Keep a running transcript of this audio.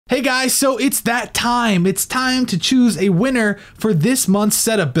Hey guys, so it's that time. It's time to choose a winner for this month's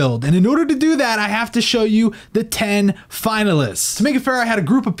setup build. And in order to do that, I have to show you the 10 finalists. To make it fair, I had a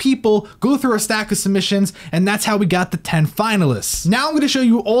group of people go through a stack of submissions, and that's how we got the 10 finalists. Now I'm gonna show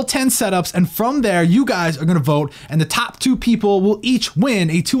you all 10 setups, and from there, you guys are gonna vote, and the top 2 people will each win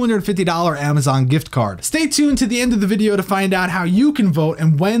a $250 Amazon gift card. Stay tuned to the end of the video to find out how you can vote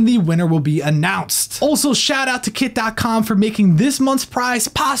and when the winner will be announced. Also, shout out to kit.com for making this month's prize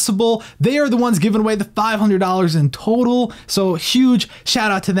possible. They are the ones giving away the $500 in total, so huge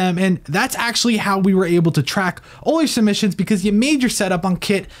shout out to them. And that's actually how we were able to track all your submissions, because you made your setup on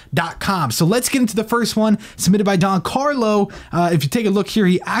kit.com. So let's get into the first one, submitted by Don Carlo. If you take a look here,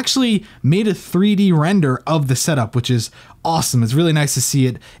 he actually made a 3D render of the setup, which is awesome. It's really nice to see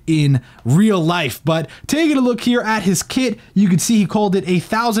it in real life. But taking a look here at his kit, you can see he called it a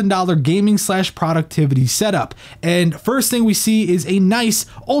 $1,000 gaming / productivity setup. And first thing we see is a nice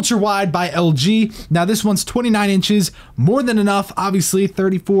ultra wide by LG. Now this one's 29 inches, more than enough. Obviously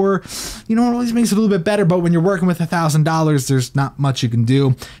 34, you know, it always makes it a little bit better, but when you're working with $1,000, there's not much you can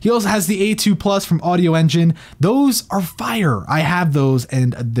do. He also has the A2 Plus from Audio Engine. Those are fire. I have those,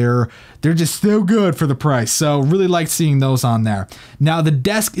 and they're just so good for the price. So really like seeing those on there. Now the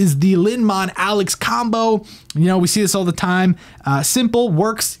desk is the Linmon Alex combo. You know, we see this all the time. Simple,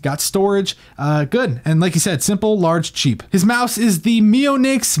 works, got storage, good. And like you said, simple, large, cheap. His mouse is the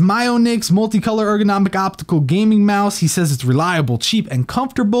Myonix multicolor ergonomic optical gaming mouse. He says it's reliable, cheap, and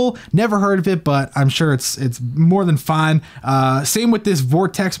comfortable. Never heard of it, but I'm sure it's more than fine. Same with this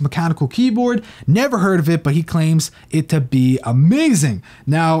Vortex mechanical keyboard. Never heard of it, but he claims it to be amazing.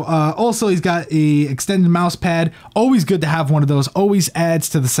 Now, also he's got a extended mouse pad. Always good to have one of those. Always adds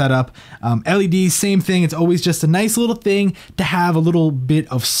to the setup. LEDs, same thing. It's always just a nice little thing to have a little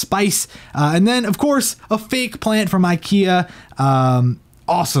bit of spice. And then, of course, a fake plant from IKEA.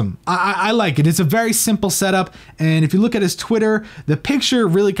 Awesome. I like it. It's a very simple setup, and if you look at his Twitter, the picture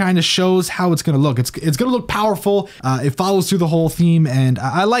really kind of shows how it's going to look. It's going to look powerful. It follows through the whole theme, and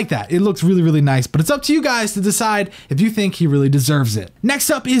I like that. It looks really, really nice, but it's up to you guys to decide if you think he really deserves it. Next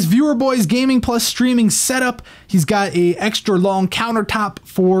up is Viewer Boy's Gaming Plus Streaming Setup. He's got a extra long countertop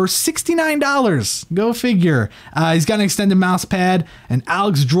for $69. Go figure. He's got an extended mouse pad, an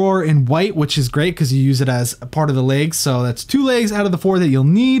Alex drawer in white, which is great because you use it as a part of the legs. So that's 2 legs out of the 4 that you'll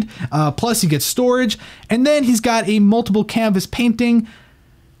need, plus you get storage. And then he's got a multiple canvas painting.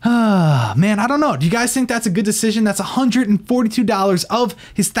 Man, I don't know. Do you guys think that's a good decision? That's $142 of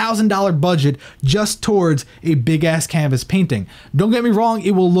his $1,000 budget just towards a big ass canvas painting. Don't get me wrong,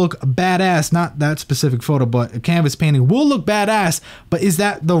 it will look badass. Not that specific photo, but a canvas painting will look badass. But is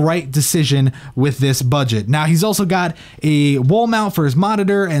that the right decision with this budget? Now, he's also got a wall mount for his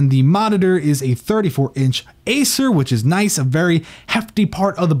monitor, and the monitor is a 34-inch Acer, which is nice, a very hefty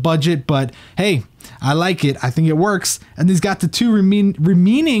part of the budget, but hey, I like it. I think it works. And he's got the two remaining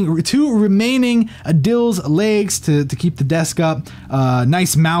Adil's legs to keep the desk up.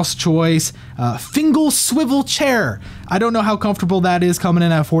 Nice mouse choice. Fingal swivel chair. I don't know how comfortable that is coming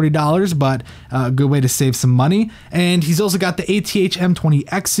in at $40, but a good way to save some money. And he's also got the ATH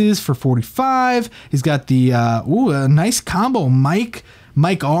M20Xs for $45. He's got the a nice combo mic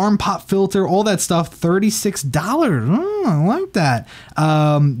arm, pop filter, all that stuff, $36. I like that.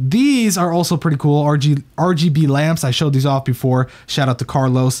 These are also pretty cool. RGB lamps. I showed these off before. Shout out to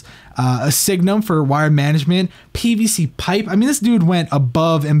Carlos. A Signum for wire management. PVC pipe. I mean, this dude went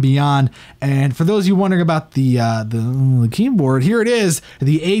above and beyond. And for those of you wondering about the keyboard, here it is.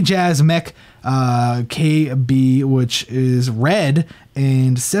 The Ajaz Mech KB, which is red,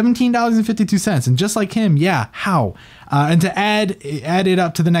 and $17.52. And just like him, yeah, how? And to add it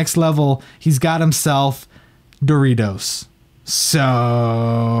up to the next level, he's got himself Doritos.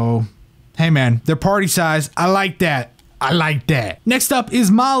 So, hey man, they're party size. I like that. I like that. Next up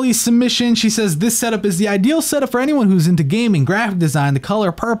is Molly's submission. She says this setup is the ideal setup for anyone who's into gaming, graphic design, the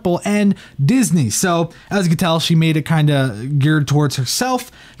color purple, and Disney. So as you can tell, she made it kind of geared towards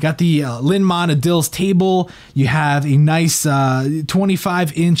herself. Got the Linmon Adil's table. You have a nice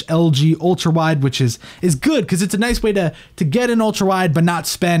 25-inch LG ultra wide, which is good because it's a nice way to get an ultra wide but not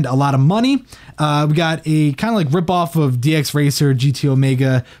spend a lot of money. We got a kind of like rip off of DX Racer, GT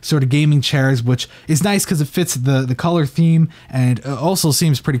Omega sort of gaming chairs, which is nice because it fits the color theme and also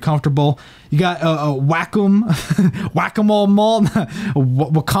seems pretty comfortable. You got a Wacom, Whack-A-Mole Mall,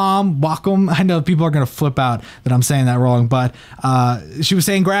 Wacom. I know people are going to flip out that I'm saying that wrong, but she was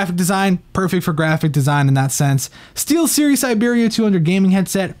saying graphic design, perfect for graphic design in that sense. SteelSeries Iberia 200 gaming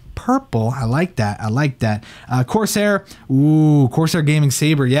headset, purple. I like that. I like that. Corsair. Ooh, Corsair Gaming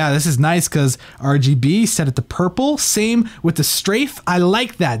Saber. Yeah, this is nice because RGB set it to purple. Same with the strafe. I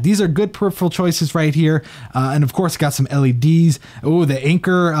like that. These are good peripheral choices right here. And of course, got some LEDs. Oh, the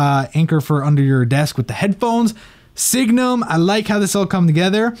anchor for under your desk with the headphones. Signum, I like how this all come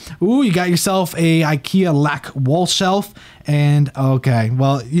together. Ooh, you got yourself a IKEA lac wall shelf. And okay,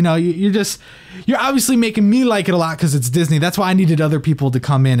 well, you know, you're obviously making me like it a lot because it's Disney. That's why I needed other people to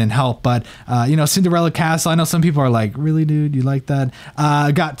come in and help. But you know, Cinderella Castle, I know some people are like, really, dude, you like that?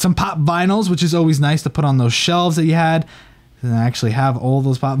 Got some pop vinyls, which is always nice to put on those shelves that you had. And I actually have all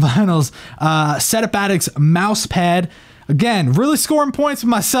those pop vinyls. Setup Addicts mouse pad. Again, really scoring points with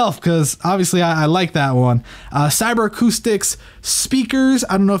myself because obviously I like that one. Cyber Acoustics speakers.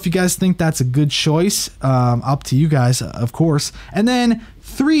 I don't know if you guys think that's a good choice. Up to you guys, of course. And then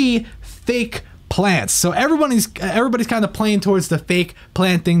 3 fake plants. So everybody's kind of playing towards the fake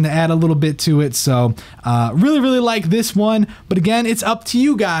plant thing to add a little bit to it. So really like this one. But again, it's up to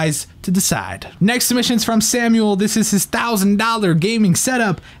you guys to decide. Next submission's from Samuel. This is his $1,000 gaming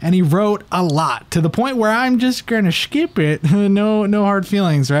setup, and he wrote a lot to the point where I'm just gonna skip it. No hard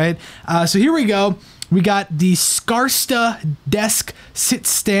feelings, right? So here we go. We got the Skarsta desk sit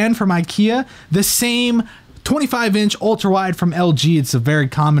stand from IKEA, the same 25-inch ultra wide from LG. It's a very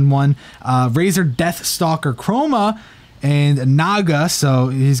common one. Razer Deathstalker Chroma and Naga. So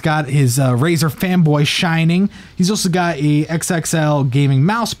he's got his Razer fanboy shining. He's also got a XXL gaming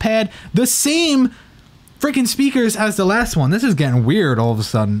mouse pad. The same freaking speakers as the last one. This is getting weird all of a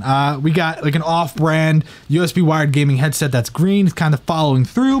sudden. We got like an off-brand USB wired gaming headset that's green. It's kind of following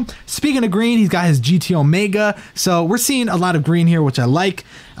through. Speaking of green, he's got his GT Omega. So we're seeing a lot of green here, which I like.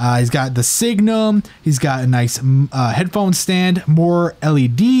 He's got the Signum. He's got a nice headphone stand, more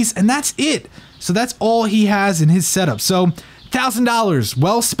LEDs, and that's it. So that's all he has in his setup. So $1,000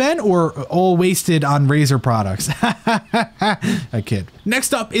 well spent or all wasted on Razer products? I kid.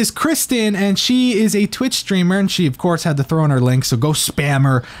 Next up is Kristen, and she is a Twitch streamer, and she of course had to throw in her link, so go spam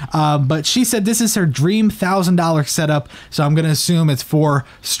her. But she said this is her dream $1,000 setup, so I'm gonna assume it's for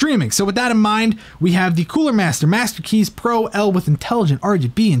streaming. So with that in mind, we have the Cooler Master Master Keys Pro L with intelligent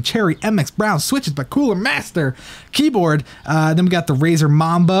RGB and Cherry MX Brown switches by Cooler Master keyboard. Then we got the Razer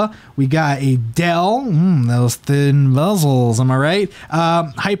Mamba. We got a Dell, those thin bezels, am I right?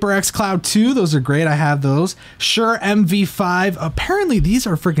 HyperX Cloud 2, those are great, I have those. Shure MV5, apparently these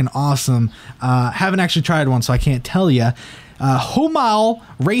are freaking awesome. Haven't actually tried one, so I can't tell you. Homal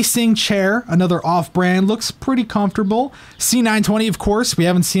racing chair, another off-brand, looks pretty comfortable. C920, of course, we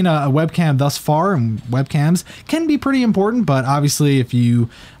haven't seen a webcam thus far, and webcams can be pretty important, but obviously if you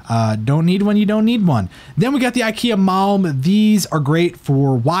don't need one, you don't need one. Then we got the IKEA Malm. These are great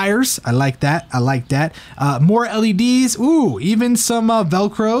for wires. I like that. I like that. More LEDs. Ooh, even some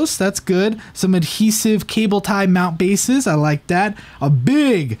Velcros. That's good. Some adhesive cable tie mount bases. I like that. A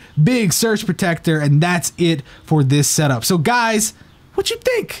big surge protector, and that's it for this setup. So guys, what you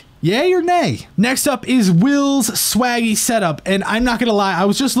think? Yay or nay? Next up is Will's swaggy setup, and I'm not gonna lie, I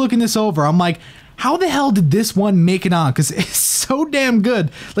was just looking this over. I'm like, how the hell did this one make it on? Because it's so damn good.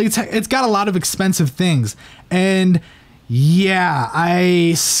 Like it's got a lot of expensive things. And yeah,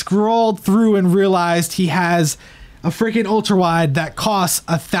 I scrolled through and realized he has a freaking ultra wide that costs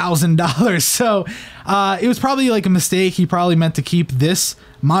 $1,000. So it was probably like a mistake. He probably meant to keep this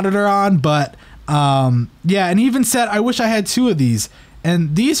monitor on, but yeah, and he even said, I wish I had 2 of these.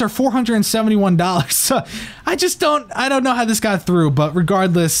 And these are $471. So I don't know how this got through, but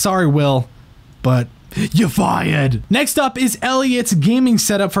regardless, sorry, Will. But you're fired. Next up is Elliot's gaming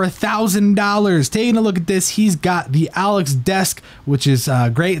setup for $1,000. Taking a look at this, he's got the Alex desk, which is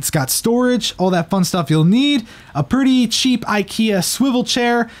great. It's got storage, all that fun stuff you'll need. A pretty cheap IKEA swivel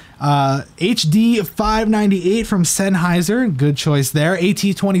chair. HD 598 from Sennheiser, good choice there. AT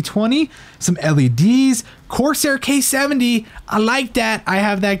 2020, some LEDs. Corsair K70, I like that. I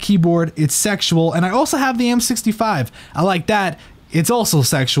have that keyboard, it's sexual. And I also have the M65, I like that. It's also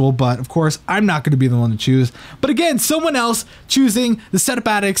sexual, but of course, I'm not going to be the one to choose. But again, someone else choosing the Setup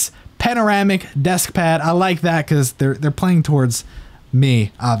Addicts panoramic desk pad. I like that because they're playing towards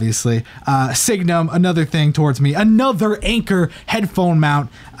me, obviously. Signum, another thing towards me. Another Anchor headphone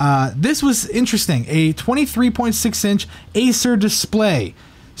mount. This was interesting. A 23.6-inch Acer display.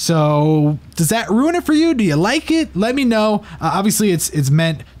 So does that ruin it for you? Do you like it? Let me know. Obviously, it's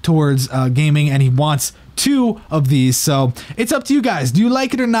meant towards gaming, and he wants 2 of these. So it's up to you guys. Do you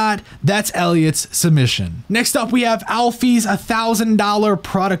like it or not? That's Elliot's submission. Next up, we have Alfie's $1,000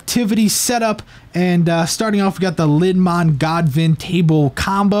 productivity setup. And starting off, we got the Lidman Godwin table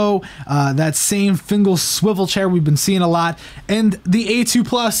combo, that same Fingal swivel chair we've been seeing a lot, and the A2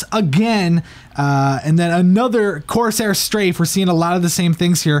 Plus again, and then another Corsair Strafe. We're seeing a lot of the same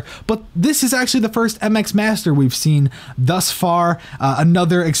things here, but this is actually the first MX Master we've seen thus far.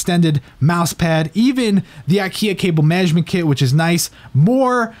 Another extended mouse pad, even the IKEA cable management kit, which is nice,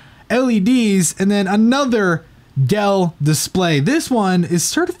 more LEDs, and then another Dell display. This one is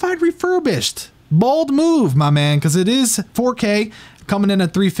certified refurbished. Bold move, my man, because it is 4K coming in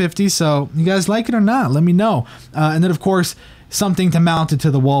at 350. So you guys like it or not? Let me know. And then, of course, something to mount it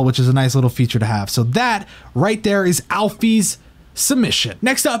to the wall, which is a nice little feature to have. So that right there is Alfie's submission.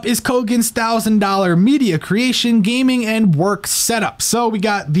 Next up is Kogan's $1,000 media creation, gaming, and work setup. So we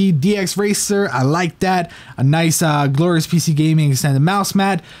got the DX Racer. I like that. A nice Glorious PC Gaming extended mouse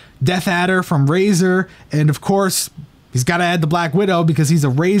mat. Death Adder from Razer. And, of course, he's got to add the Black Widow because he's a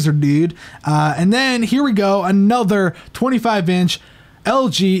Razer dude. And then here we go, another 25-inch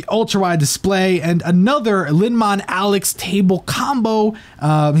LG ultra-wide display and another Linman Alex table combo.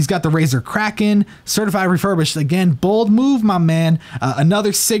 He's got the Razer Kraken, certified refurbished. Again, bold move, my man.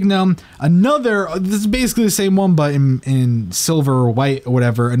 Another Signum, another, this is basically the same one, but in silver or white or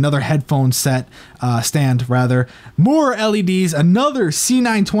whatever. Another headphone set, stand rather. More LEDs, another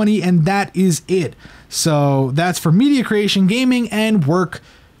C920, and that is it. So that's for media creation, gaming, and work.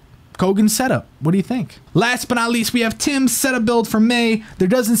 Kogan setup. What do you think? Last but not least, we have Tim's setup build for May. There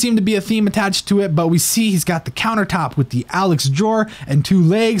doesn't seem to be a theme attached to it, but we see he's got the countertop with the Alex drawer and 2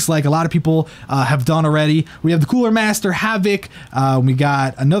 legs, like a lot of people have done already. We have the Cooler Master Havoc. We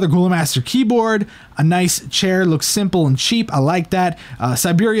got another Cooler Master keyboard. A nice chair, looks simple and cheap. I like that.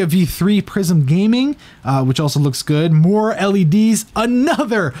 Siberia V3 Prism Gaming, which also looks good. More LEDs.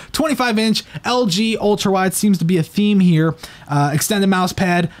 Another 25-inch LG ultra wide. Seems to be a theme here. Extended mouse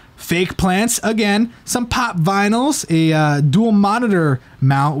pad. Fake plants, again, some pop vinyls, a dual monitor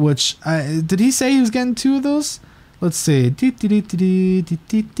mount, which, did he say he was getting 2 of those? Let's see.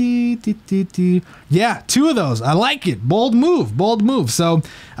 Yeah, 2 of those. I like it. Bold move, bold move. So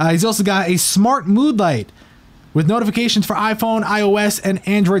he's also got a smart mood light with notifications for iPhone, iOS, and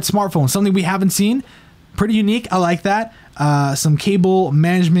Android smartphones, something we haven't seen. Pretty unique. I like that. Some cable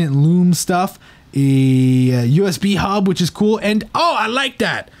management loom stuff, a USB hub, which is cool. And, oh, I like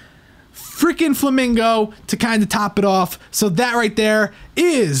that. Freaking flamingo to kind of top it off. So that right there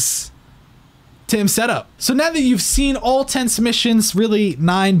is Tim's setup. So now that you've seen all 10 submissions, really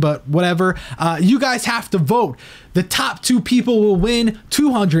 9, but whatever, you guys have to vote. The top 2 people will win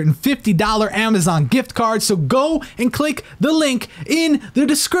 $250 Amazon gift cards. So go and click the link in the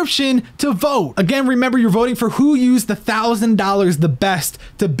description to vote. Again, remember you're voting for who used the $1,000 the best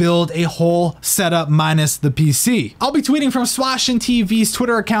to build a whole setup minus the PC. I'll be tweeting from swashintV's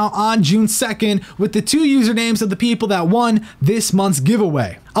Twitter account on June 2nd with the 2 usernames of the people that won this month's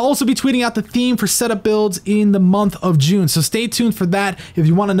giveaway. I'll also be tweeting out the theme for setup builds in the month of June. So stay tuned for that if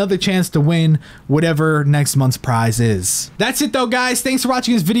you want another chance to win whatever next month's prize is. That's it though, guys. Thanks for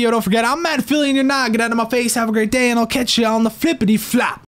watching this video. Don't forget, I'm Matt Philly and you're not. Get out of my face. Have a great day and I'll catch you on the flippity flop.